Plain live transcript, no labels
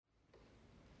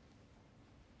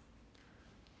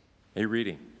A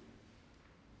reading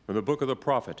from the book of the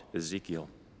prophet Ezekiel.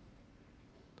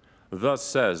 Thus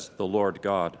says the Lord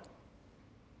God,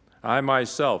 I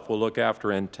myself will look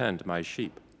after and tend my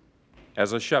sheep,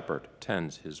 as a shepherd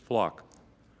tends his flock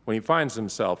when he finds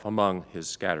himself among his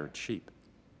scattered sheep.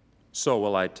 So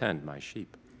will I tend my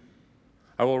sheep.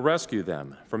 I will rescue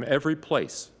them from every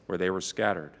place where they were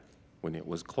scattered when it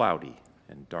was cloudy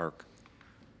and dark.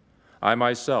 I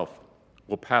myself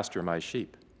will pasture my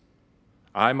sheep.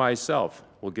 I myself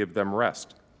will give them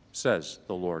rest, says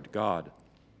the Lord God.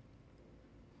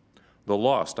 The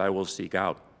lost I will seek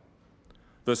out.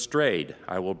 The strayed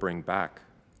I will bring back.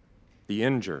 The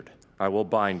injured I will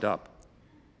bind up.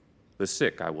 The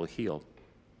sick I will heal.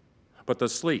 But the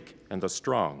sleek and the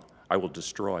strong I will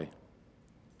destroy,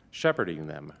 shepherding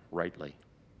them rightly.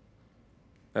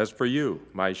 As for you,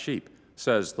 my sheep,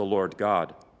 says the Lord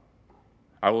God,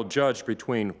 I will judge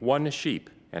between one sheep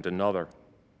and another,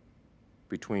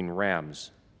 between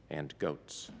rams and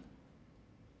goats.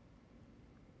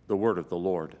 The word of the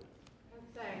Lord.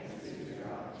 Thanks be to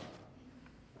God.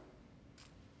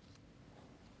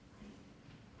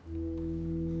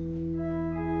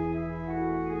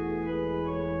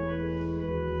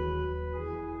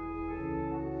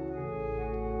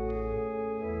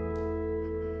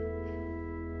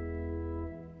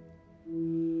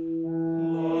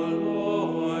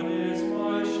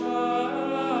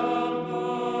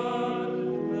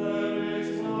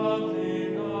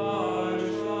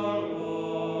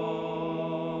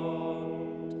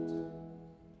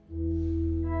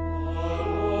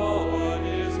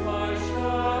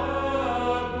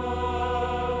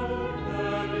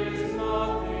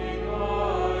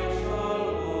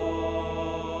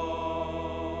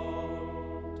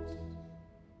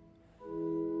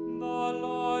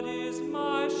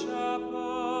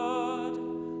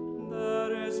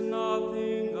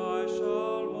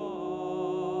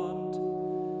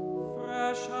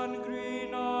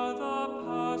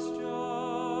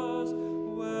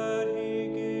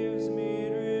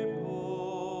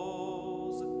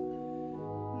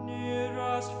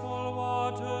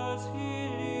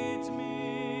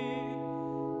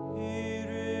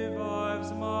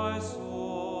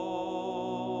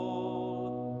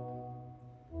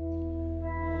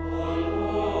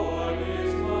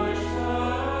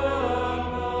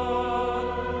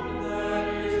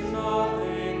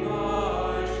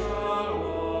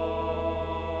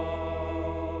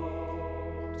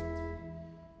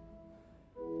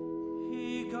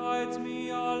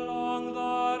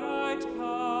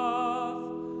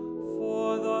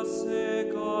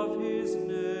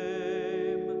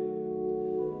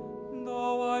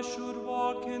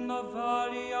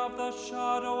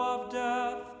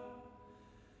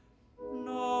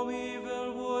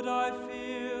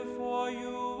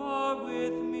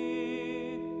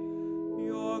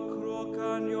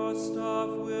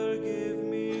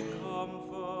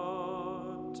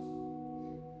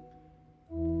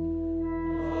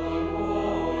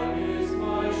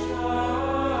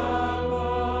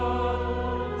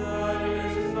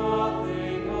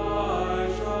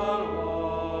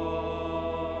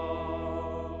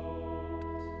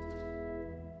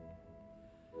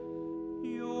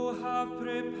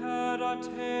 Prepared a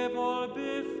table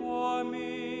before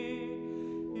me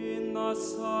in the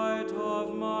sight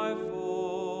of my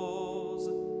foes.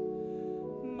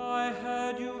 My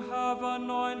head you have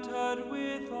anointed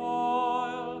with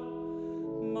oil,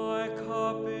 my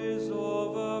cup is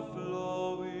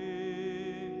overflowing.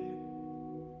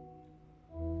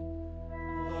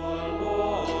 The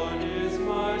Lord is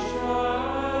my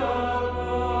shepherd,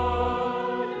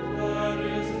 there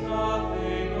is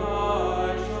nothing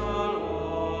I shall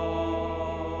want.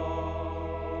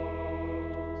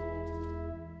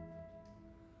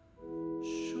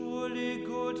 Surely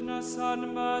goodness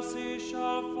and mercy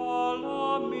shall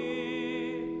follow me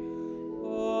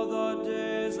all the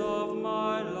days of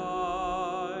my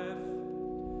life.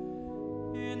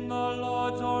 In the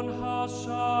Lord's own house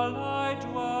shall I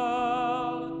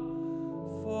dwell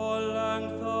for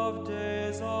length of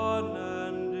days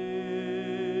unending.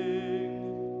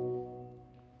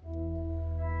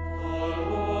 The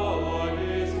Lord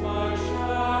is my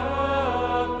shepherd,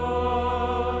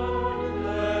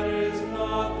 there is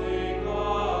nothing I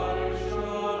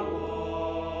shall want.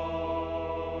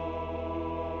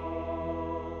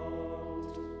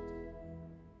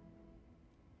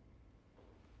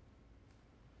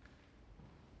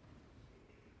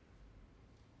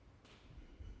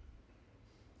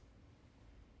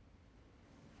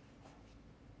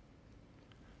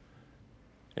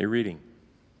 A reading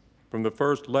from the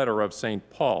first letter of St.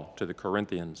 Paul to the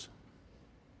Corinthians.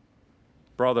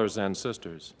 Brothers and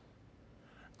sisters,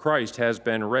 Christ has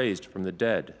been raised from the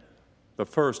dead, the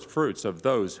first fruits of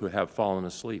those who have fallen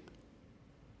asleep.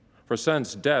 For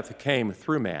since death came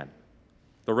through man,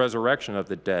 the resurrection of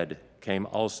the dead came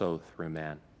also through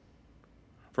man.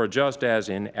 For just as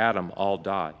in Adam all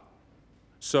die,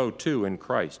 so too in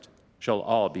Christ shall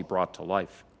all be brought to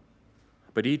life,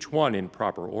 but each one in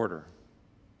proper order.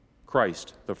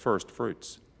 Christ the first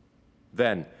fruits.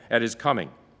 Then, at his coming,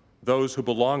 those who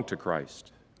belong to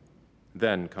Christ.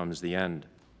 Then comes the end,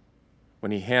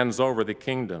 when he hands over the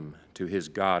kingdom to his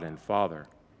God and Father,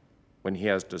 when he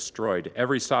has destroyed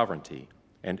every sovereignty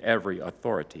and every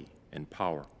authority and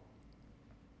power.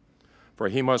 For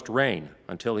he must reign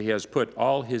until he has put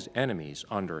all his enemies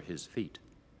under his feet.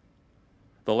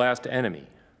 The last enemy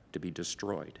to be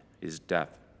destroyed is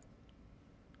death.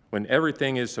 When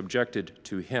everything is subjected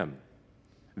to him,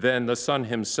 then the Son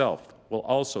himself will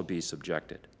also be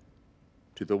subjected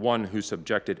to the one who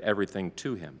subjected everything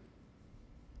to him,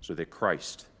 so that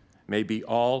Christ may be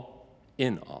all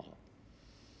in all.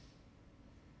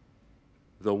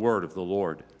 The word of the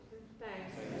Lord.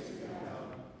 Thanks be to God.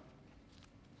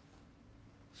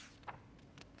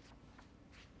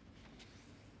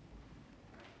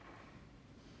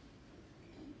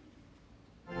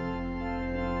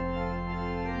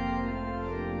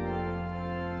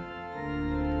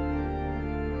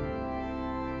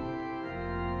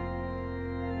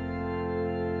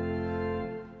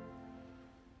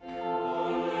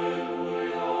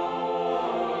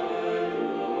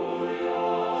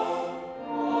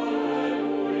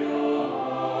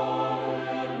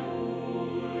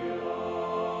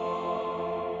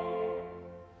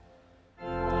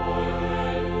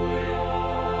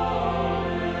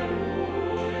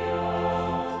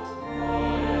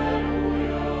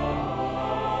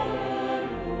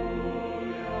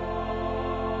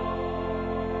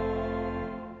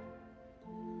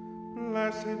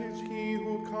 Blessed is he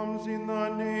who comes in the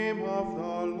name of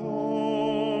the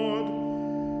Lord.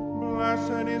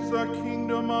 Blessed is the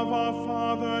kingdom of our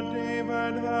father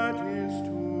David that is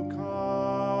to come.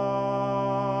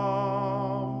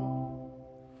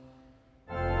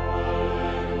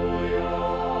 Alleluia,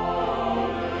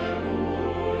 alleluia,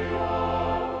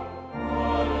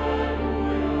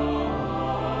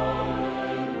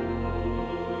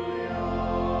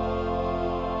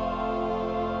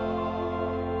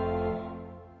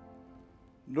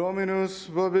 Dominus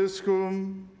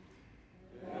vobiscum.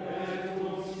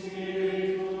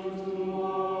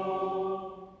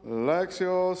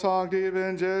 Lectio Sancti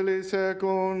Evangelii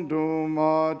secundum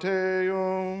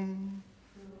Matteum.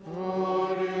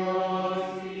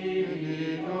 Gloria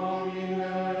tibi, Domine.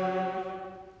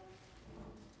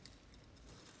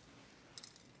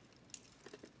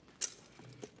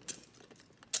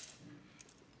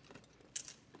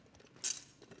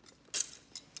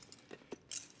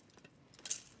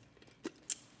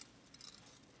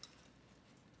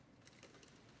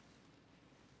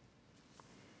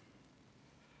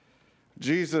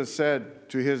 Jesus said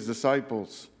to his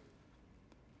disciples,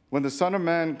 "When the Son of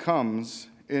Man comes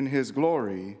in his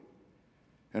glory,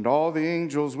 and all the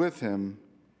angels with him,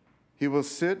 he will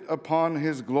sit upon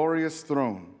his glorious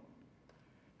throne,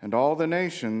 and all the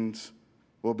nations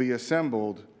will be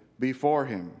assembled before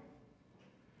him.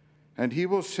 And he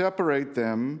will separate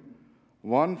them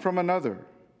one from another,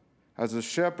 as a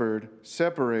shepherd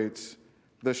separates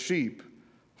the sheep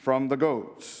from the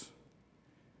goats.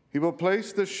 He will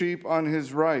place the sheep on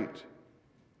his right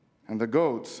and the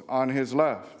goats on his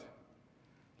left.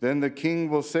 Then the king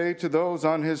will say to those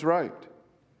on his right,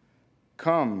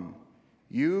 'Come,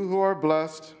 you who are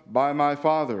blessed by my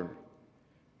Father,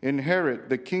 inherit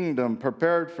the kingdom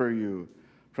prepared for you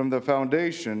from the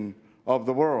foundation of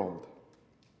the world.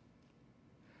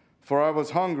 For I was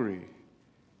hungry,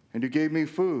 and you gave me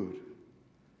food.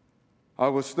 I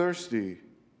was thirsty,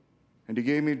 and you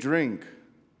gave me drink.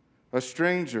 A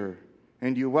stranger,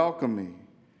 and you welcomed me.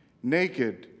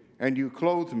 Naked, and you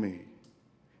clothed me.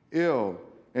 Ill,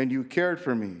 and you cared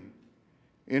for me.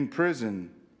 In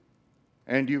prison,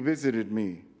 and you visited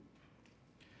me.'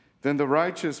 Then the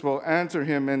righteous will answer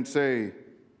him and say,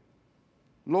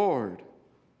 'Lord,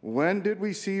 when did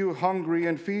we see you hungry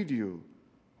and feed you,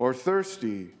 or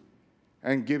thirsty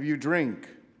and give you drink?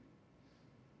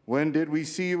 When did we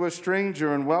see you a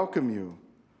stranger and welcome you,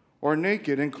 or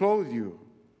naked and clothe you?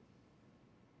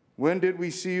 When did we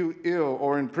see you ill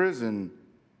or in prison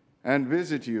and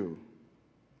visit you?'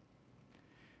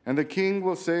 And the king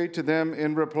will say to them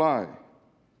in reply,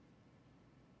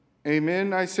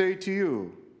 'Amen, I say to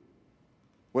you,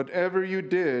 whatever you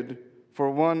did for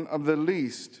one of the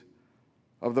least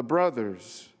of the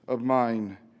brothers of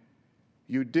mine,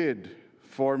 you did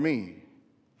for me.'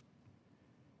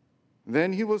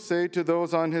 Then he will say to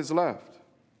those on his left,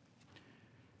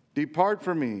 "Depart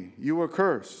from me, you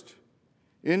accursed,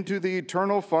 into the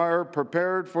eternal fire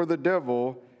prepared for the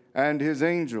devil and his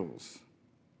angels.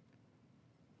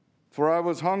 For I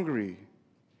was hungry,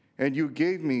 and you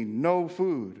gave me no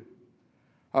food.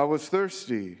 I was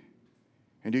thirsty,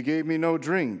 and you gave me no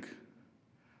drink.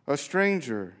 A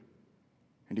stranger,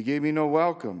 and you gave me no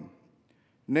welcome.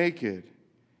 Naked,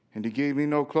 and you gave me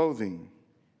no clothing.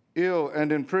 Ill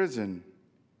and in prison,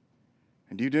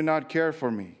 and you did not care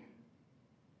for me."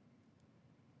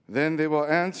 Then they will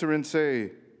answer and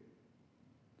say,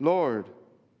 "Lord,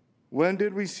 when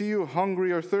did we see you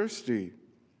hungry or thirsty,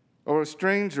 or a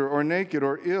stranger, or naked,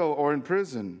 or ill, or in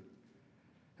prison,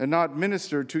 and not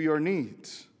minister to your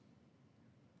needs?"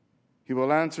 He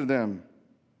will answer them,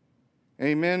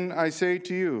 "Amen, I say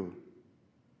to you,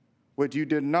 what you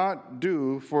did not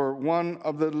do for one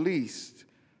of the least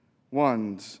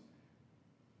ones,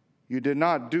 you did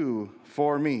not do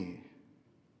for me."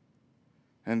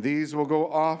 And these will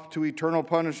go off to eternal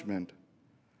punishment,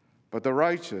 but the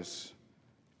righteous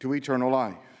to eternal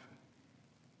life.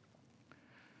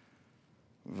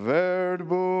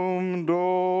 Verbum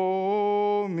Domini.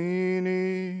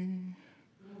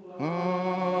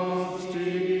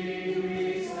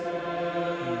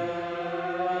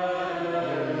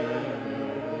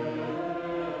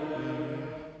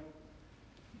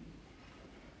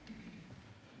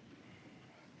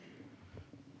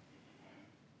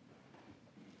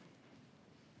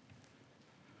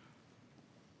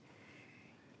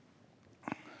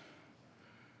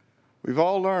 We've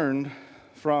all learned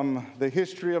from the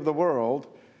history of the world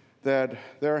that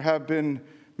there have been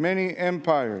many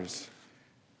empires,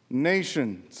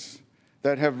 nations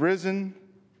that have risen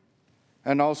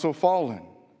and also fallen.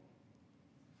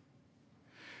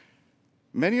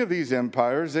 Many of these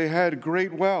empires, they had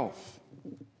great wealth,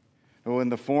 in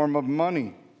the form of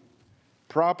money,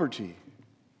 property,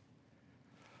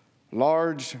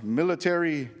 large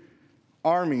military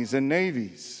armies and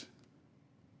navies.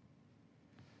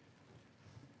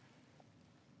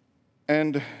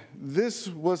 And this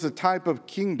was a type of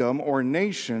kingdom or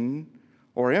nation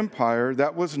or empire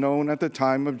that was known at the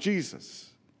time of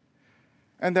Jesus.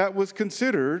 And that was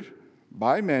considered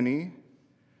by many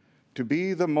to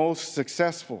be the most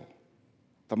successful,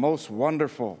 the most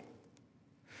wonderful.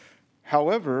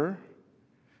 However,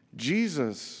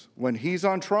 Jesus, when he's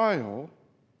on trial,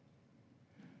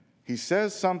 he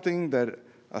says something that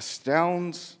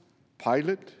astounds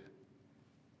Pilate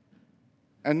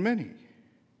and many.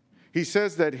 He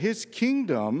says that his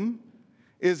kingdom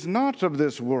is not of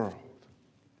this world.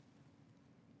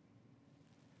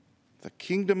 The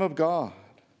kingdom of God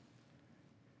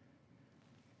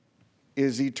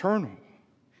is eternal,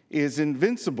 is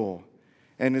invincible,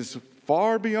 and is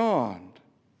far beyond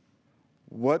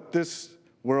what this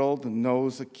world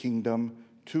knows a kingdom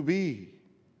to be.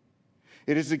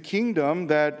 It is a kingdom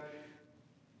that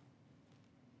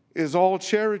is all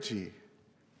charity,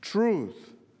 truth.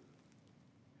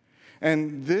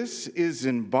 And this is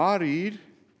embodied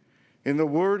in the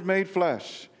Word made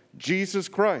flesh, Jesus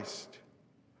Christ,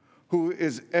 who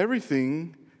is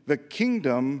everything the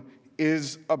kingdom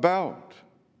is about.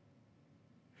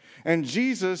 And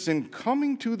Jesus, in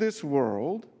coming to this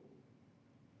world,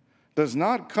 does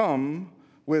not come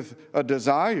with a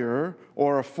desire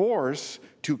or a force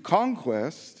to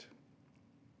conquest.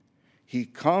 He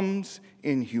comes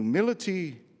in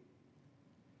humility,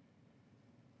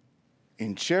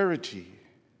 in charity,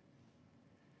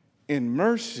 in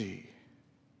mercy,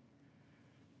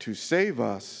 to save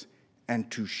us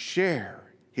and to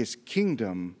share his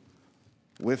kingdom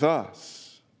with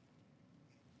us.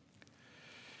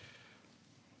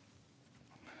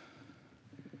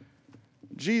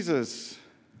 Jesus,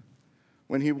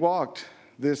 when he walked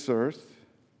this earth,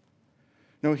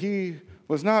 no, he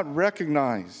was not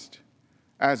recognized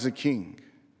as a king.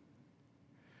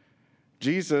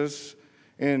 Jesus,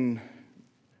 in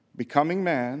becoming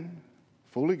man,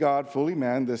 fully God, fully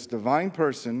man, this divine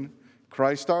person,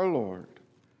 Christ our Lord,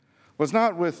 was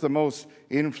not with the most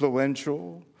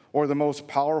influential or the most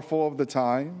powerful of the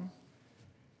time.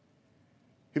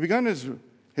 He began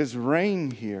his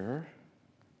reign here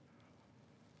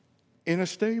in a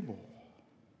stable,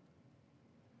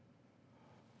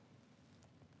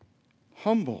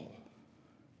 humble,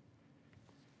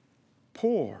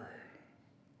 poor.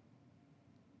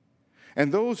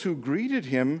 And those who greeted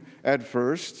him at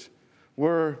first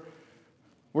were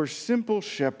simple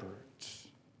shepherds,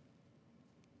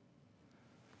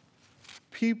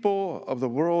 people of the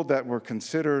world that were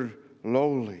considered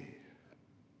lowly.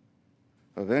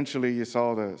 Eventually, you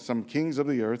saw some kings of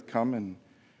the earth come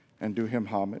and do him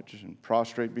homage and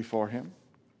prostrate before him.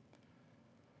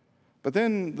 But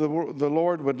then the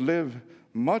Lord would live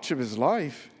much of his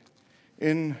life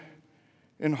in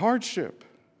hardship.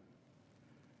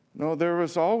 No, there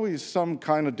was always some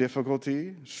kind of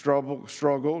difficulty,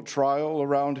 struggle, trial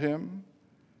around him.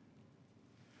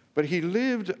 But he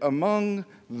lived among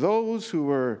those who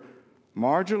were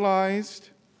marginalized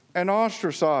and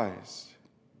ostracized.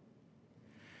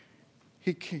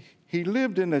 He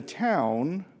lived in a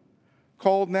town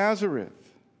called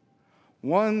Nazareth,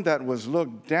 one that was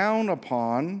looked down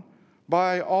upon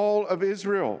by all of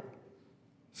Israel,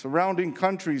 surrounding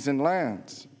countries and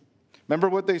lands. Remember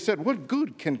what they said, what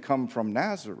good can come from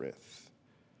Nazareth?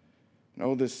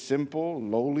 This simple,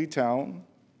 lowly town.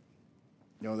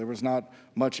 There was not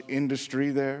much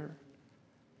industry there.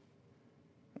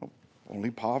 Only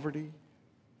poverty.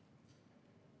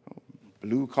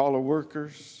 Blue-collar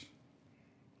workers.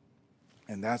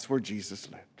 And that's where Jesus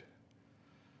lived.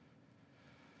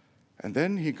 And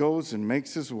then he goes and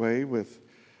makes his way with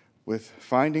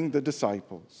finding the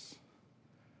disciples.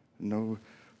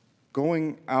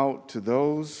 Going out to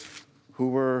those who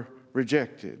were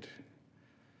rejected,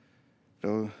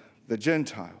 the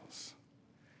Gentiles,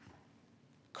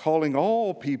 calling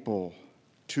all people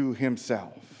to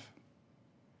himself,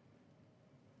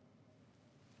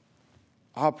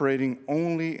 operating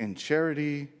only in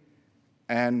charity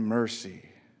and mercy.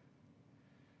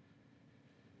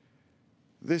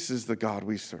 This is the God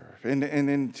we serve. And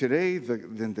in today,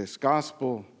 in this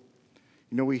gospel,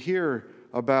 we hear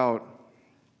about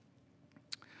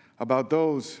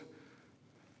those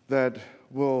that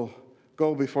will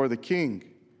go before the king.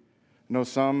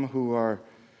 Some who are,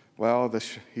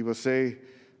 he will say,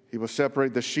 he will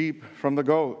separate the sheep from the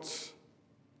goats.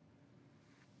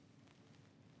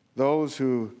 Those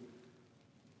who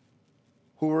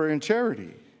were in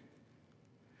charity.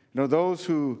 Those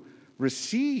who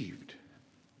received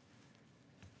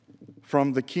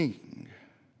from the king.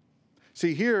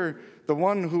 See, here, the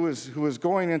one who is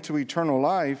going into eternal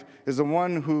life is the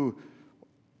one who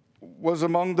was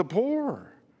among the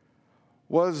poor,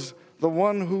 was the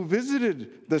one who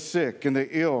visited the sick and the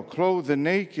ill, clothed the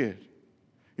naked,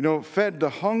 fed the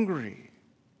hungry.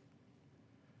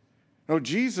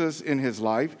 Jesus in his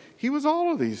life, he was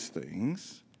all of these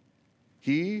things.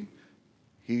 He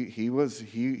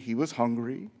was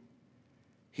hungry.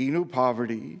 He knew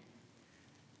poverty.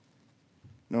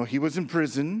 He was in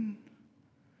prison.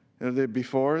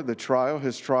 Before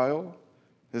his trial,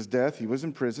 his death, he was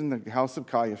in prison, the house of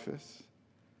Caiaphas.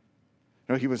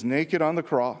 He was naked on the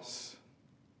cross,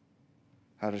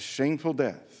 had a shameful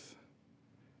death.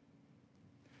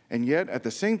 And yet, at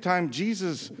the same time,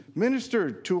 Jesus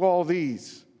ministered to all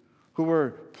these who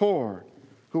were poor,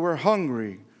 who were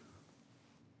hungry,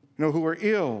 who were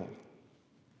ill.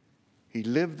 He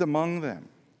lived among them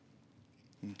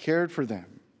and cared for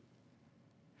them.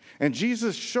 And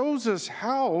Jesus shows us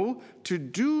how to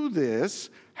do this,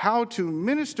 how to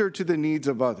minister to the needs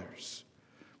of others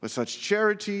with such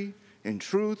charity and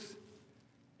truth,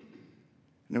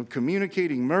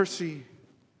 communicating mercy,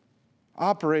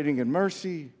 operating in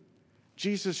mercy.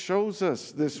 Jesus shows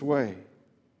us this way.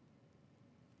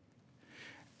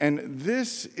 And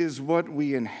this is what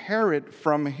we inherit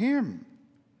from him.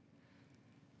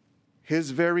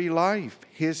 His very life,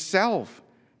 his self,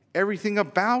 everything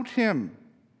about him.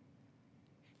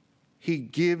 He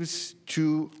gives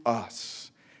to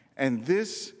us. And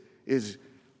this is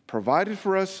provided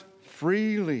for us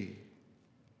freely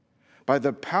by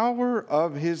the power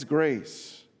of his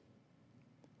grace.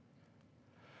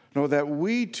 Know that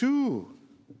we too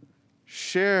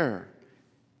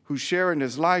who share in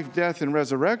his life, death, and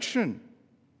resurrection.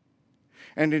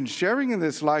 And in sharing in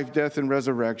this life, death, and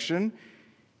resurrection,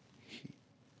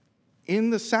 in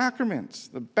the sacraments,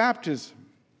 the baptism,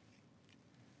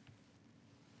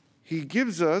 he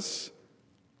gives us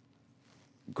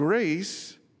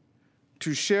grace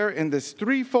to share in this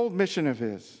threefold mission of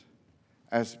his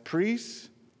as priest,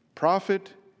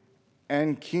 prophet,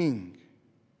 and king.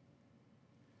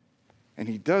 And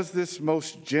he does this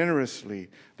most generously,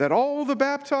 that all the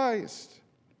baptized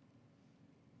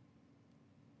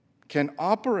can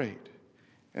operate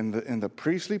in the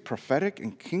priestly, prophetic,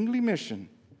 and kingly mission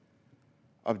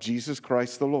of Jesus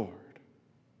Christ the Lord.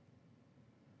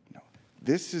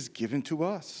 This is given to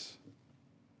us.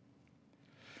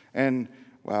 And,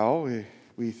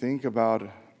 we think about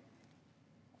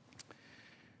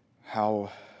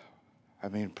how,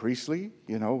 priestly,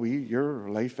 you're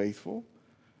lay faithful.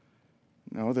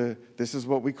 This is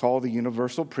what we call the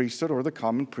universal priesthood or the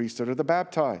common priesthood of the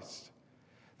baptized.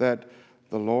 That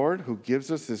the Lord who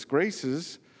gives us these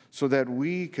graces so that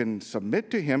we can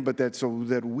submit to him, but so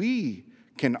that we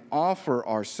can offer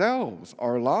ourselves,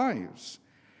 our lives,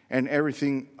 and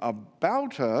everything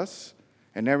about us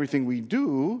and everything we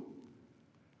do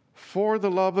for the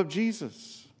love of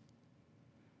Jesus.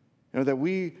 That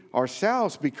we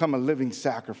ourselves become a living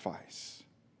sacrifice,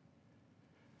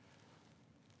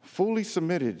 fully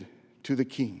submitted to the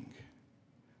King,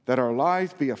 that our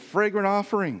lives be a fragrant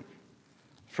offering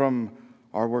from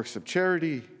our works of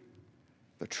charity,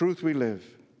 the truth we live,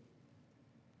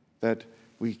 that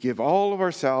we give all of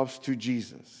ourselves to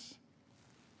Jesus.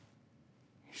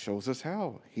 He shows us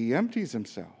how. He empties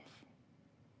himself.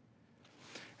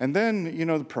 And then,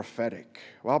 the prophetic.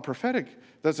 Well, prophetic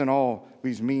doesn't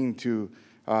always mean to,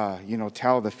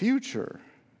 tell the future.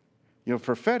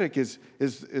 Prophetic is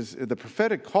the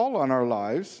prophetic call on our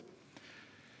lives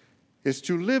is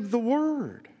to live the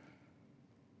word,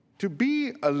 to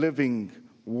be a living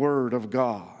word of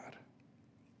God.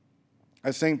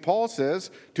 As St. Paul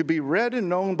says, to be read and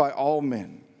known by all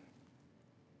men.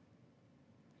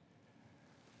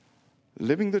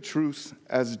 Living the truth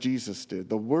as Jesus did,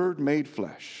 the Word made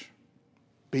flesh,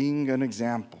 being an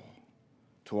example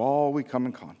to all we come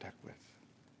in contact with.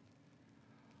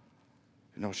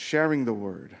 Sharing the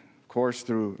Word, of course,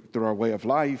 through our way of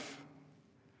life,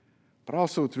 but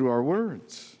also through our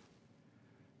words.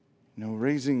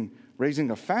 Raising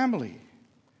a family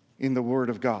in the Word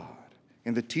of God,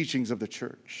 in the teachings of the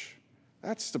church.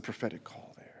 That's the prophetic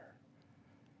call there.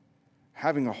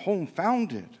 Having a home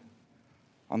founded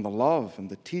on the love and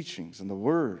the teachings and the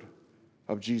word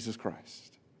of Jesus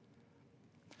Christ.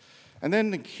 And then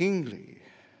the kingly.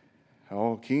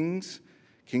 Kings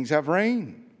have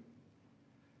reign.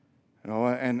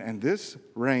 And this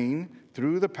reign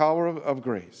through the power of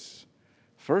grace.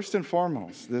 First and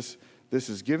foremost, this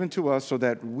is given to us so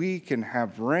that we can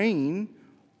have reign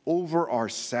over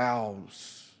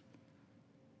ourselves,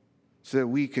 so that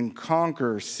we can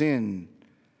conquer sin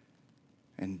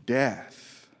and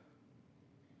death.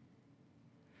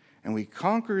 And we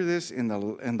conquer this in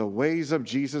the ways of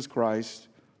Jesus Christ,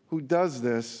 who does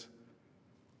this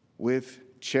with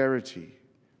charity,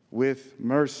 with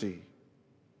mercy,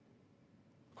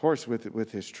 of course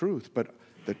with his truth, but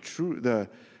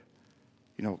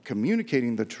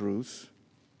communicating the truth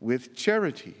with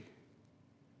charity.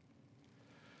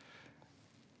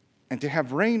 And to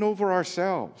have reign over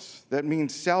ourselves, that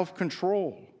means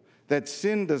self-control, that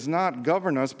sin does not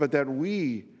govern us, but that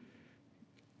we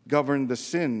govern the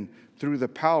sin through the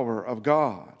power of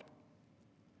God.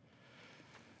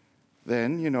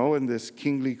 Then, in this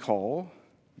kingly call,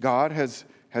 God has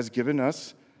given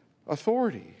us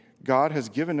authority. God has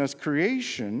given us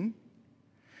creation,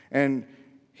 and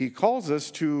he calls us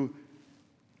to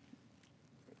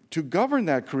govern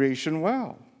that creation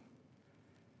well,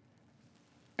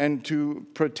 and to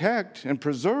protect and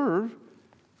preserve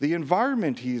the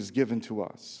environment he has given to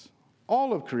us.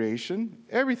 All of creation,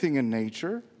 everything in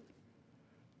nature,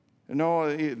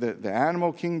 the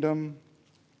animal kingdom,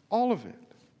 all of it.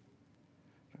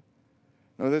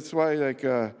 That's why,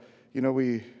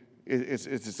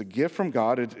 it's a gift from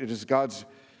God. It is God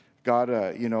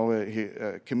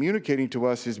communicating to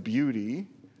us his beauty.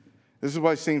 This is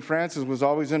why St. Francis was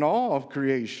always in awe of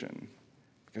creation,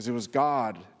 because it was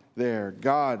God there,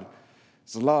 God's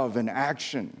love and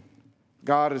action.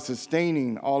 God is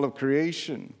sustaining all of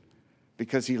creation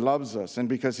because he loves us and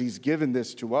because he's given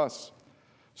this to us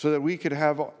so that we could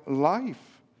have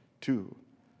life too.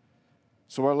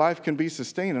 So our life can be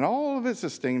sustained, and all of it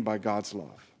sustained by God's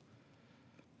love.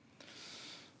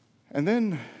 And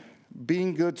then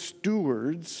being good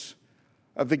stewards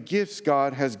of the gifts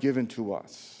God has given to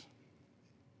us.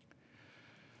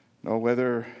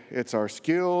 Whether it's our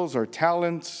skills, our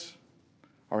talents,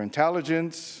 our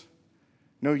intelligence,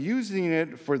 using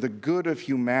it for the good of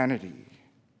humanity.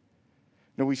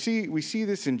 We see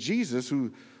this in Jesus,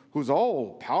 who's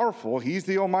all powerful. He's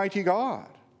the Almighty God.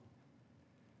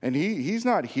 And he's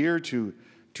not here to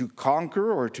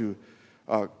conquer or to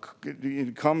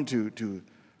come to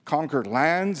conquer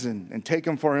lands and take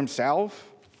them for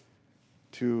himself,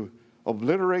 to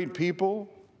obliterate people,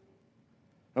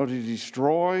 or to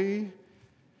destroy,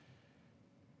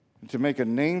 to make a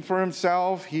name for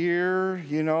himself here,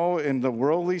 in the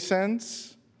worldly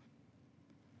sense.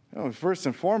 First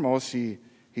and foremost, he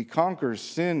conquers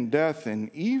sin, death, and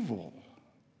evil.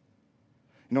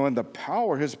 And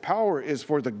his power is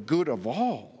for the good of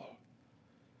all,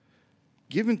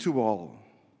 given to all.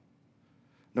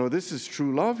 This is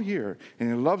true love here. And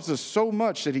he loves us so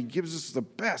much that he gives us the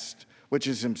best, which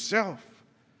is himself.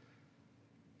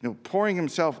 Pouring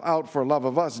himself out for love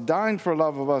of us, dying for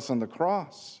love of us on the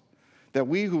cross, that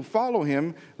we who follow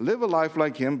him live a life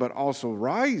like him, but also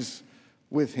rise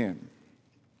with him.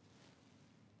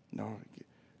 No,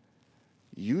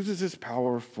 he uses his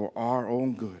power for our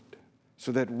own good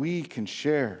so that we can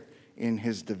share in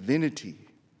his divinity.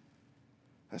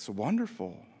 That's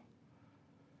wonderful.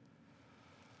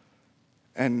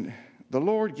 And the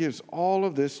Lord gives all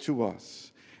of this to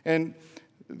us. And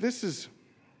this is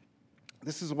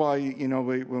why,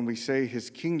 when we say his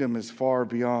kingdom is far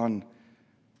beyond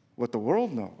what the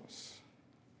world knows.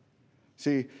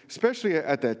 See, especially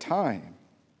at that time,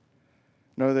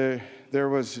 there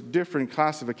was different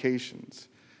classifications.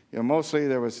 Mostly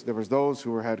there was those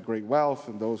who had great wealth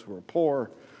and those who were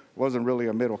poor. It wasn't really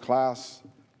a middle class.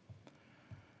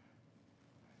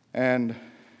 And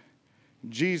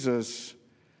Jesus,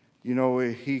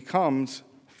 he comes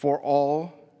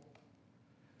for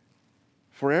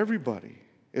everybody.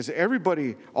 It's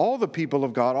everybody, all the people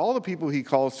of God, all the people he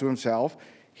calls to himself,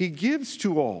 he gives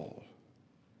to all.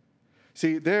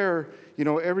 See, there,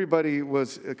 everybody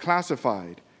was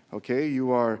classified. Okay,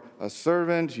 you are a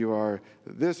servant, you are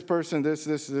this person, this,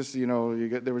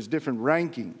 there was different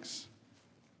rankings.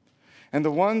 And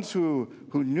the ones who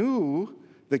knew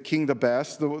the king the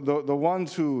best, the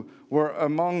ones who were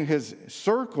among his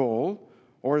circle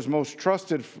or his most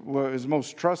trusted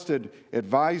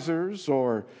advisors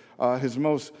or his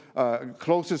most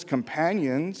closest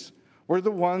companions were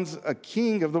the ones a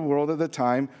king of the world at the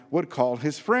time would call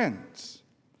his friends.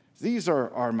 These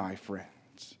are my friends.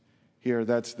 Here,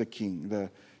 that's the king. The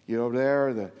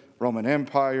Roman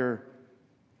Empire.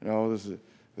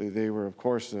 They were, of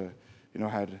course,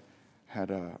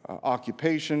 had a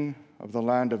occupation of the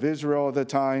land of Israel at the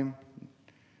time.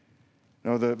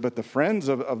 But the friends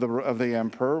of the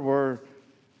emperor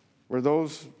were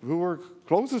those who were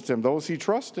closest to him, those he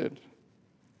trusted.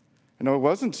 It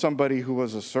wasn't somebody who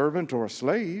was a servant or a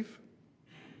slave.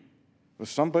 It was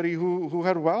somebody who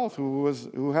had wealth,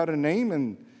 who had a name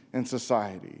in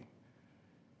society.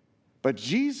 But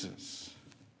Jesus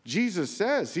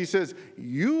says,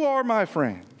 you are my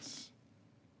friends,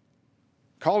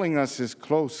 calling us his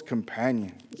close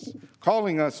companions,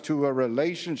 calling us to a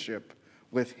relationship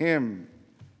with him,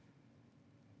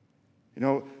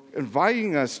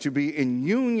 inviting us to be in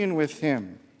union with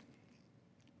him.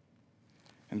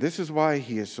 And this is why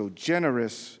he is so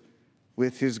generous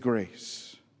with his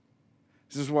grace.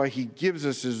 This is why he gives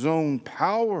us his own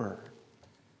power.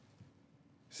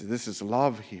 So this is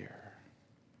love here.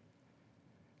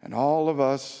 And all of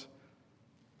us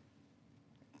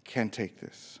can take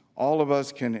this. All of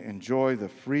us can enjoy the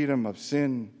freedom of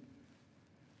sin,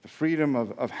 the freedom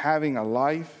of having a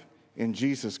life in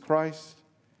Jesus Christ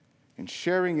and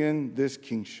sharing in this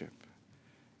kingship.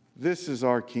 This is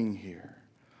our king here,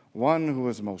 one who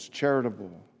is most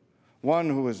charitable, one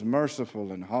who is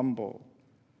merciful and humble,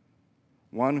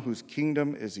 one whose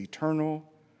kingdom is eternal,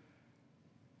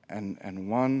 and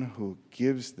one who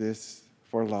gives this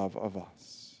for love of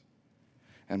us.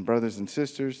 And brothers and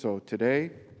sisters, so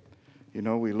today,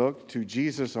 we look to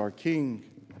Jesus, our King.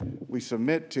 We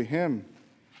submit to him,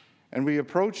 and we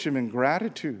approach him in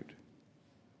gratitude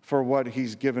for what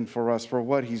he's given for us, for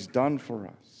what he's done for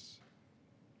us,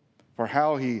 for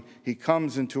how he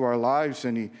comes into our lives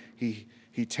and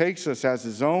he takes us as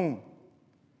his own,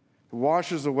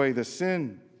 washes away the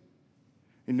sin,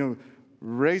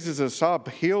 raises us up,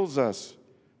 heals us,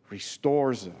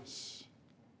 restores us.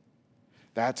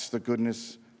 That's the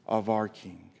goodness of our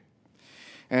King.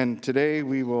 And today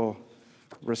we will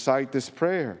recite this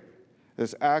prayer,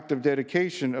 this act of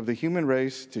dedication of the human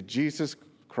race to Jesus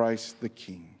Christ the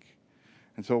King.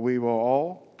 And so we will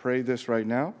all pray this right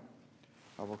now.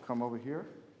 I will come over here.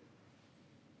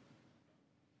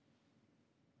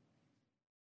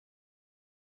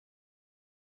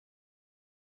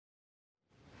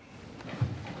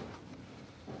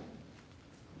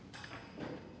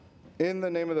 In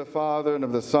the name of the Father, and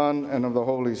of the Son, and of the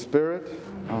Holy Spirit.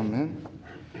 Amen.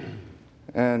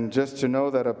 And just to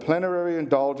know that a plenary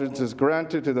indulgence is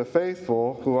granted to the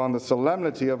faithful who, on the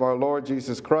solemnity of our Lord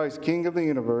Jesus Christ, King of the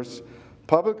universe,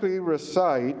 publicly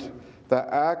recite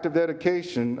the act of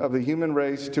dedication of the human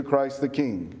race to Christ the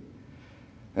King.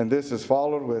 And this is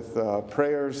followed with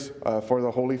prayers for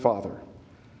the Holy Father.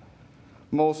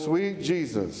 Most sweet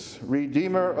Jesus,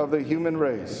 Redeemer of the human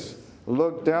race,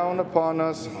 look down upon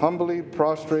us, humbly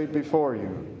prostrate before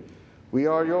you. We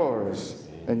are yours,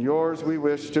 and yours we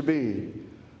wish to be,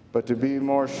 but to be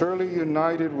more surely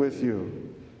united with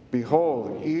you.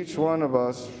 Behold, each one of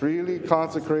us freely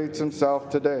consecrates himself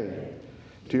today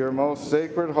to your most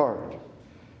sacred heart.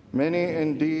 Many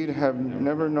indeed have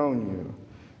never known you.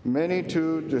 Many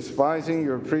too, despising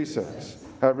your precepts,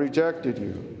 have rejected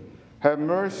you. Have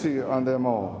mercy on them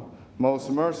all, most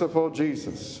merciful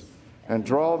Jesus, and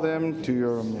draw them to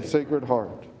your sacred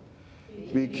heart.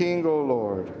 Be King, O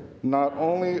Lord, not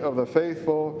only of the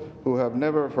faithful who have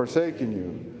never forsaken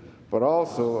you, but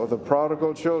also of the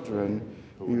prodigal children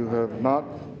you have not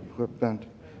repent.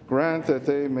 Grant that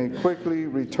they may quickly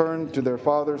return to their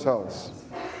Father's house,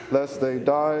 lest they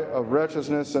die of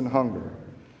wretchedness and hunger.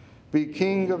 Be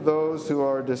King of those who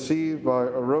are deceived by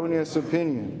erroneous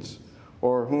opinions,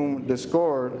 or whom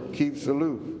discord keeps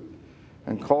aloof,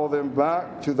 and call them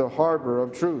back to the harbor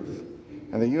of truth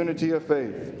and the unity of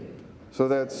faith, so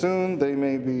that soon they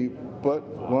may be but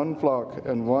one flock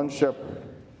and one shepherd.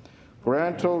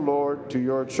 Grant, O Lord, to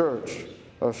your church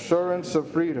assurance of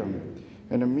freedom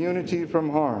and immunity from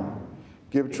harm.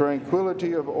 Give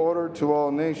tranquility of order to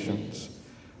all nations.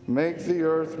 Make the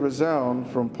earth resound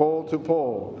from pole to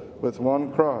pole with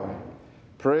one cry.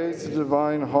 Praise the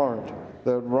divine heart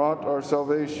that wrought our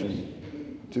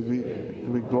salvation, to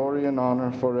be glory and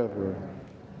honor forever.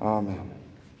 Amen.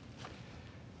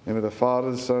 In the name of the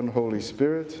Father, the Son, Holy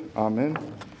Spirit. Amen.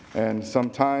 And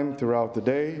sometime throughout the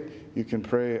day, you can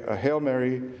pray a Hail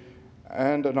Mary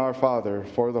and an Our Father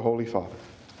for the Holy Father.